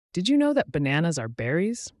Did you know that bananas are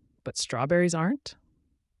berries, but strawberries aren't?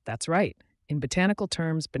 That's right. In botanical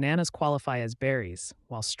terms, bananas qualify as berries,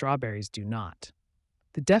 while strawberries do not.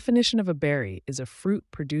 The definition of a berry is a fruit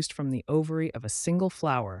produced from the ovary of a single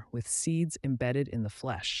flower with seeds embedded in the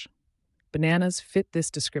flesh. Bananas fit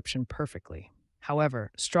this description perfectly.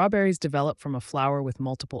 However, strawberries develop from a flower with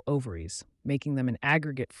multiple ovaries, making them an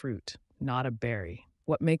aggregate fruit, not a berry.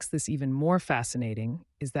 What makes this even more fascinating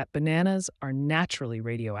is that bananas are naturally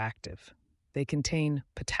radioactive. They contain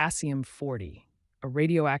potassium 40, a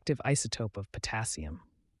radioactive isotope of potassium.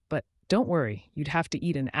 But don't worry, you'd have to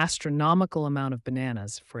eat an astronomical amount of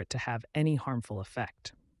bananas for it to have any harmful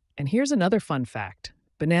effect. And here's another fun fact: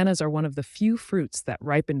 bananas are one of the few fruits that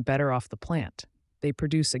ripen better off the plant. They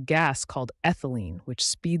produce a gas called ethylene, which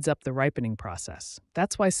speeds up the ripening process.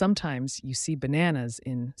 That's why sometimes you see bananas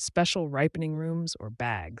in special ripening rooms or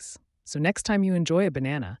bags. So next time you enjoy a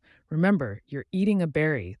banana, remember you're eating a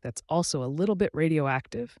berry that's also a little bit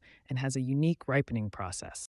radioactive and has a unique ripening process.